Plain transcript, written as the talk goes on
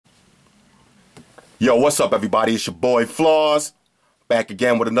Yo, what's up everybody? It's your boy Floss, back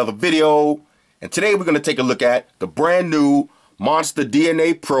again with another video. And today we're going to take a look at the brand new Monster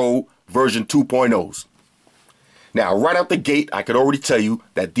DNA Pro version 2.0s. Now, right out the gate, I could already tell you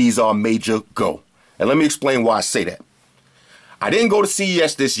that these are a major go. And let me explain why I say that. I didn't go to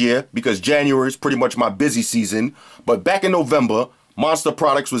CES this year because January is pretty much my busy season. But back in November, Monster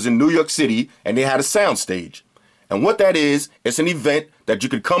Products was in New York City and they had a sound stage. And what that is, it's an event that you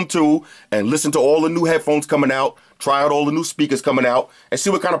could come to and listen to all the new headphones coming out, try out all the new speakers coming out, and see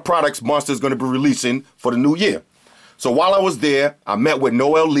what kind of products Monster is going to be releasing for the new year. So while I was there, I met with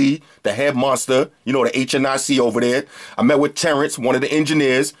Noel Lee, the head Monster, you know, the HNIC over there. I met with Terrence, one of the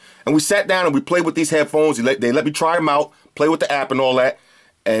engineers, and we sat down and we played with these headphones. They let me try them out, play with the app and all that,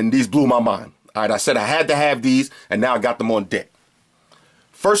 and these blew my mind. All right, I said I had to have these, and now I got them on deck.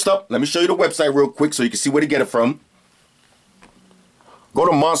 First up, let me show you the website real quick so you can see where to get it from. Go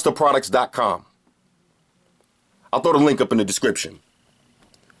to monsterproducts.com. I'll throw the link up in the description.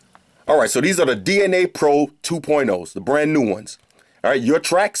 All right, so these are the DNA Pro 2.0s, the brand new ones. All right, your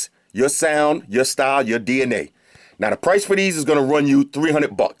tracks, your sound, your style, your DNA. Now, the price for these is going to run you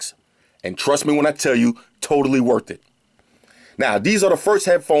 $300. And trust me when I tell you, totally worth it. Now, these are the first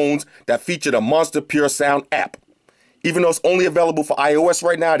headphones that feature the Monster Pure Sound app. Even though it's only available for iOS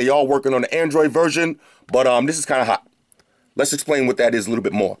right now, they are working on the Android version, but this is kind of hot. Let's explain what that is a little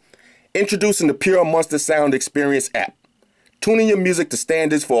bit more. Introducing the Pure Monster Sound Experience app. Tuning your music to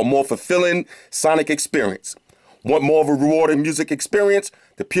standards for a more fulfilling sonic experience. Want more of a rewarding music experience?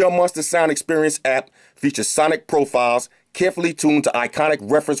 The Pure Monster Sound Experience app features sonic profiles carefully tuned to iconic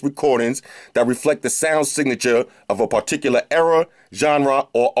reference recordings that reflect the sound signature of a particular era, genre,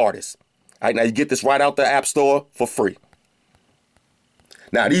 or artist. All right, now you get this right out the App Store for free.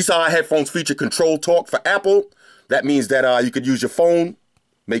 Now, these headphones feature Control Talk for Apple. That means that you could use your phone,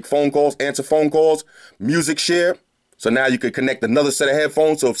 make phone calls, answer phone calls, MusicShare. So now you could connect another set of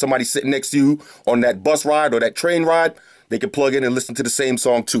headphones. So if somebody's sitting next to you on that bus ride or that train ride, they can plug in and listen to the same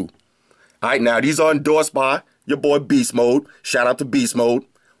song too. All right, now these are endorsed by your boy Beast Mode. Shout out to Beast Mode.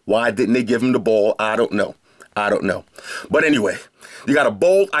 Why didn't they give him the ball? I don't know. But anyway, you got a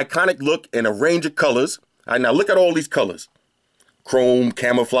bold, iconic look in a range of colors. All right, now look at all these colors. Chrome,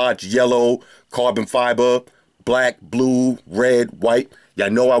 camouflage, yellow, carbon fiber, black, blue, red, white. Yeah, I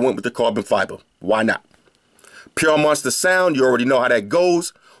know I went with the carbon fiber. Why not? Pure Monster Sound, you already know how that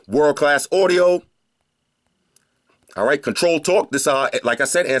goes. World-class audio. All right, Control Talk. This, like I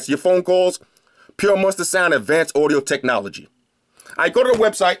said, answer your phone calls. Pure Monster Sound Advanced Audio Technology. All right, go to the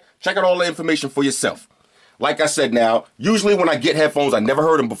website. Check out all the information for yourself. Like I said now, usually when I get headphones, I never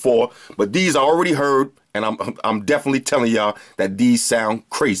heard them before, but these I already heard, and I'm definitely telling y'all that these sound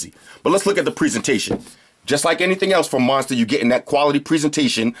crazy. But let's look at the presentation. Just like anything else from Monster, you're getting that quality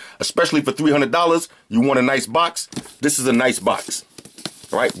presentation, especially for $300. You want a nice box? This is a nice box.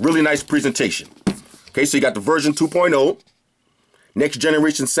 All right, really nice presentation. Okay, so you got the version 2.0, next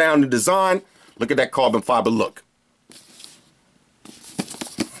generation sound and design. Look at that carbon fiber look.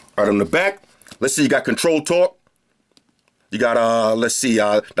 All right, on the back, let's see, you got Control Talk. You got, let's see,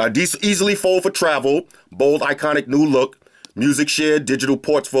 now these easily fold for travel, bold, iconic new look, MusicShare, digital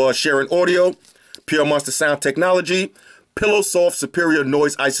ports for sharing audio, Pure Monster Sound Technology, pillow soft superior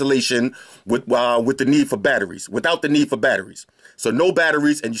noise isolation with the need for batteries, without the need for batteries. So no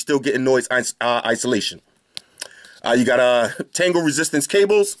batteries and you're still getting noise isolation. You got tangle resistance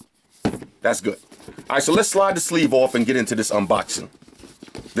cables. That's good. All right, so let's slide the sleeve off and get into this unboxing.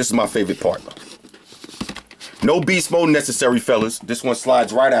 This is my favorite part. No beast mode necessary, fellas. This one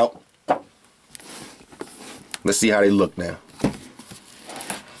slides right out. Let's see how they look now.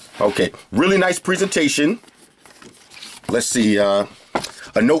 Okay, really nice presentation. Let's see, a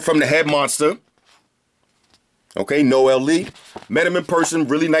note from the head Monster. Okay, Noel Lee. Met him in person,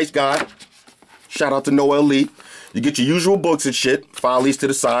 really nice guy. Shout out to Noel Lee. You get your usual books and shit. File these to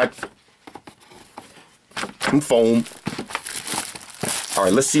the side. And foam. All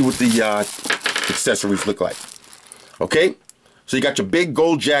right, let's see what the accessories look like. Okay, so you got your big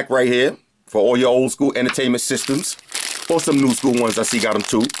gold jack right here for all your old school entertainment systems. Or some new school ones, I see got them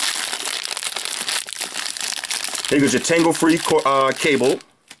too. Here goes your tangle-free cable.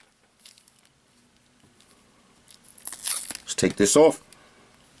 Let's take this off.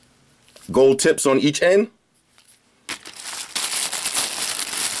 Gold tips on each end.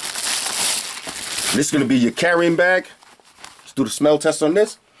 This is going to be your carrying bag. Let's do the smell test on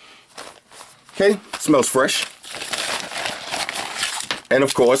this. Okay, smells fresh. And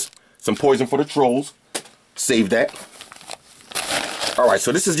of course, some poison for the trolls. Save that. All right,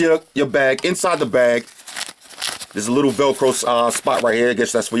 so this is your bag. Inside the bag, there's a little Velcro spot right here. I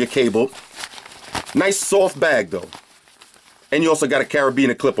guess that's for your cable. Nice soft bag though. And you also got a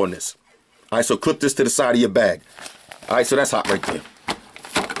carabiner clip on this. All right, so clip this to the side of your bag. All right, so that's hot right there.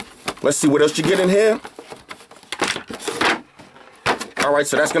 Let's see what else you get in here. All right,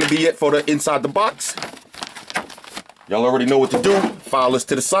 so that's gonna be it for the inside the box. Y'all already know what to do. File this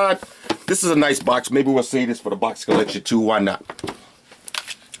to the side. This is a nice box. Maybe we'll save this for the box collection too. Why not?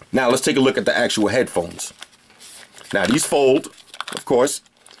 Now let's take a look at the actual headphones. Now these fold, of course,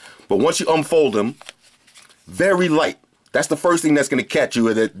 but once you unfold them, very light. That's the first thing that's going to catch you,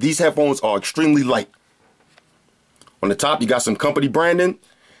 is that these headphones are extremely light. On the top, you got some company branding,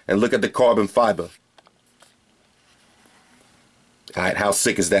 and look at the carbon fiber. All right, how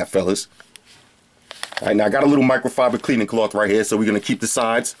sick is that, fellas? All right, now I got a little microfiber cleaning cloth right here, so we're going to keep the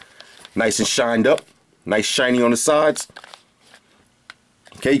sides nice and shined up. Nice shiny on the sides.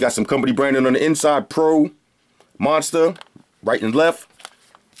 Okay, you got some company branding on the inside, Pro, Monster, right and left.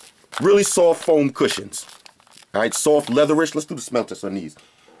 Really soft foam cushions. All right, soft leatherish. Let's do the smell test on these.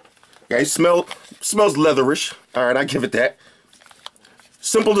 Okay, smells leatherish. All right, I give it that.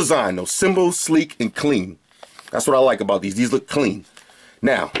 Simple design though, simple, sleek, and clean. That's what I like about these. These look clean.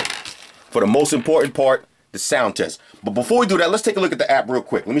 Now, for the most important part, the sound test. But before we do that, let's take a look at the app real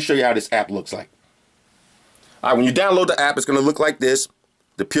quick. Let me show you how this app looks like. All right, when you download the app, it's going to look like this.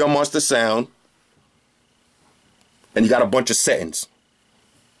 The Pure Monster sound. And you got a bunch of settings.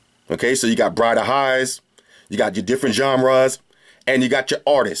 Okay, so you got brighter highs. You got your different genres, and you got your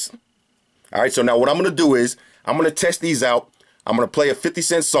artists. All right, so now what I'm going to do is I'm going to test these out. I'm going to play a 50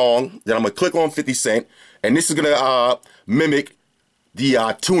 Cent song, then I'm going to click on 50 Cent, and this is going to mimic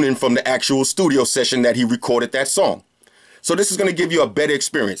the tuning from the actual studio session that he recorded that song. So this is going to give you a better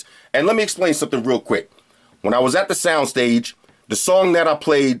experience. And let me explain something real quick. When I was at the soundstage, the song that I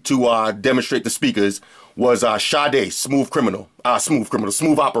played to demonstrate the speakers was Sade, Smooth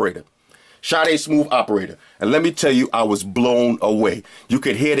Operator. Sade, Smooth Operator. And let me tell you, I was blown away. You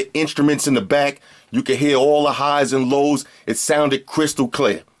could hear the instruments in the back. You could hear all the highs and lows. It sounded crystal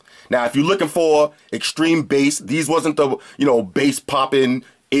clear. Now, if you're looking for extreme bass, these wasn't the, bass popping,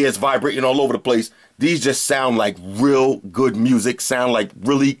 ears vibrating all over the place. These just sound like real good music, sound like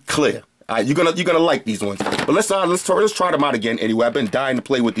really clear. All right, you're gonna like these ones. But let's try them out again anyway. I've been dying to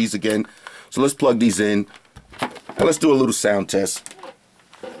play with these again. So let's plug these in. And let's do a little sound test.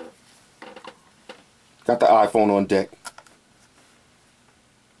 Got the iPhone on deck.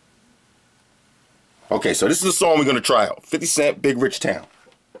 Okay, so this is the song we're going to try out. 50 Cent, Big Rich Town.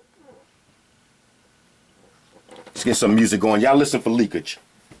 Let's get some music going. Y'all listen for leakage.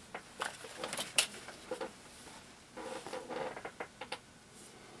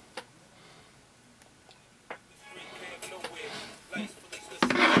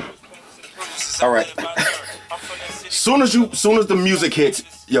 All right. Soon as the music hits,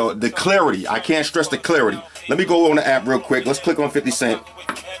 the clarity. I can't stress the clarity. Let me go on the app real quick. Let's click on 50 Cent.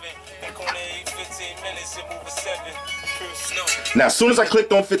 Now, as soon as I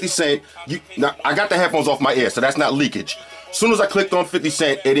clicked on 50 Cent, now I got the headphones off my ear, so that's not leakage. As soon as I clicked on 50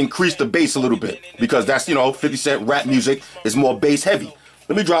 Cent, it increased the bass a little bit because that's, 50 Cent rap music is more bass heavy.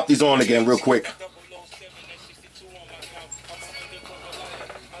 Let me drop these on again real quick.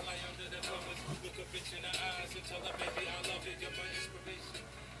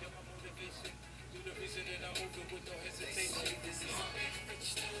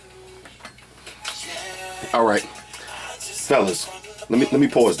 All right, fellas, let me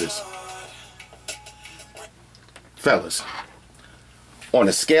pause this. Fellas, on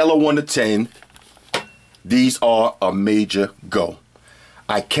a scale of 1 to 10, these are a major go.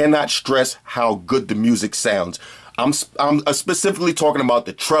 I cannot stress how good the music sounds. I'm specifically talking about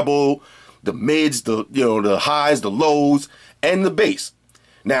the treble, the mids, the highs, the lows, and the bass.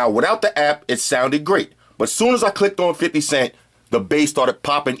 Now, without the app, it sounded great, but as soon as I clicked on 50 Cent, the bass started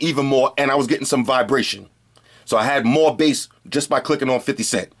popping even more, and I was getting some vibration. So I had more bass just by clicking on 50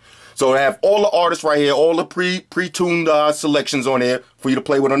 Cent. So I have all the artists right here, all the pre-tuned selections on here for you to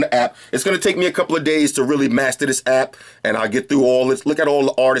play with on the app. It's going to take me a couple of days to really master this app, and I'll get through all this. Look at all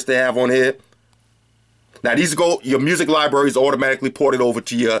the artists they have on here. Now these your music library is automatically ported over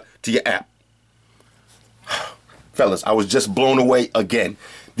to your app. Fellas, I was just blown away again.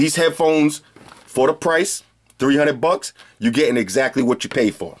 These headphones, for the price, $300, you're getting exactly what you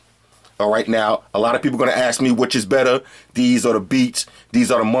pay for. All right, now, a lot of people are going to ask me which is better. These are the Beats. These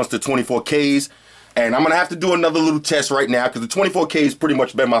are the Monster 24Ks. And I'm going to have to do another little test right now because the 24Ks pretty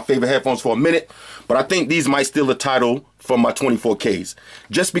much been my favorite headphones for a minute. But I think these might steal the title from my 24Ks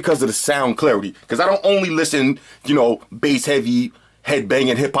just because of the sound clarity. Because I don't only listen, bass heavy,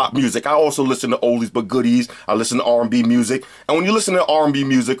 headbanging hip-hop music. I also listen to oldies but goodies. I listen to R&B music. And when you listen to R&B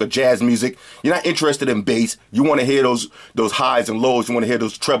music or jazz music, you're not interested in bass. You want to hear those highs and lows. You want to hear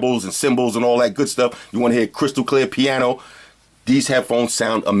those trebles and cymbals and all that good stuff. You want to hear crystal clear piano. These headphones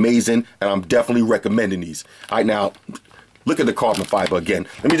sound amazing, and I'm definitely recommending these. All right, now, look at the carbon fiber again.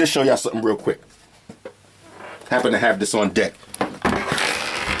 Let me just show y'all something real quick. Happen to have this on deck.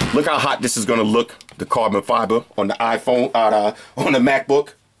 Look how hot this is going to look, the carbon fiber on the iPhone, on the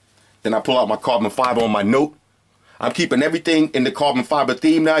MacBook. Then I pull out my carbon fiber on my Note. I'm keeping everything in the carbon fiber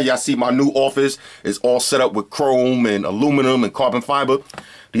theme now. Y'all see my new office is all set up with chrome and aluminum and carbon fiber.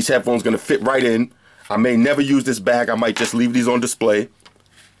 These headphones going to fit right in. I may never use this bag. I might just leave these on display.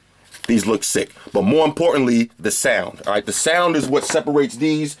 These look sick. But more importantly, the sound. All right, the sound is what separates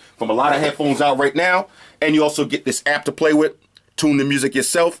these from a lot of headphones out right now. And you also get this app to play with. Tune the music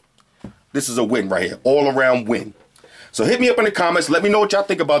yourself. This is a win right here. All around win. So hit me up in the comments. Let me know what y'all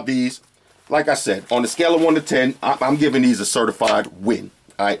think about these. Like I said, on the scale of 1 to 10, I'm giving these a certified win.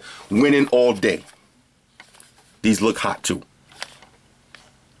 All right, winning all day. These look hot too.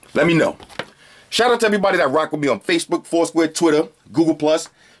 Let me know. Shout out to everybody that rock with me on Facebook, Foursquare, Twitter, Google+.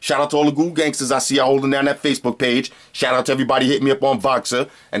 Shout out to all the Google gangsters I see y'all holding down that Facebook page. Shout out to everybody hitting me up on Voxer.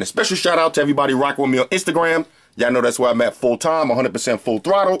 And a special shout out to everybody rocking with me on Instagram. Y'all know that's where I'm at full time, 100% full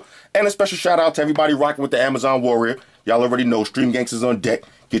throttle. And a special shout out to everybody rocking with the Amazon Warrior. Y'all already know Stream Gangsters on deck.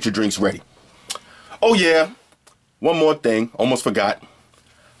 Get your drinks ready. Oh yeah, one more thing, almost forgot.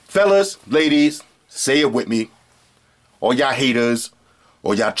 Fellas, ladies, say it with me. All y'all haters,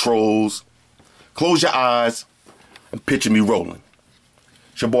 all y'all trolls, close your eyes and picture me rolling.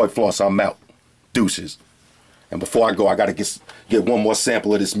 It's your boy Flossy, I'm out. Deuces. And before I go, I gotta get one more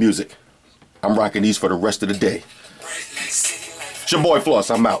sample of this music. I'm rocking these for the rest of the day. It's your boy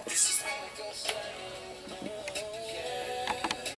Flossy, I'm out.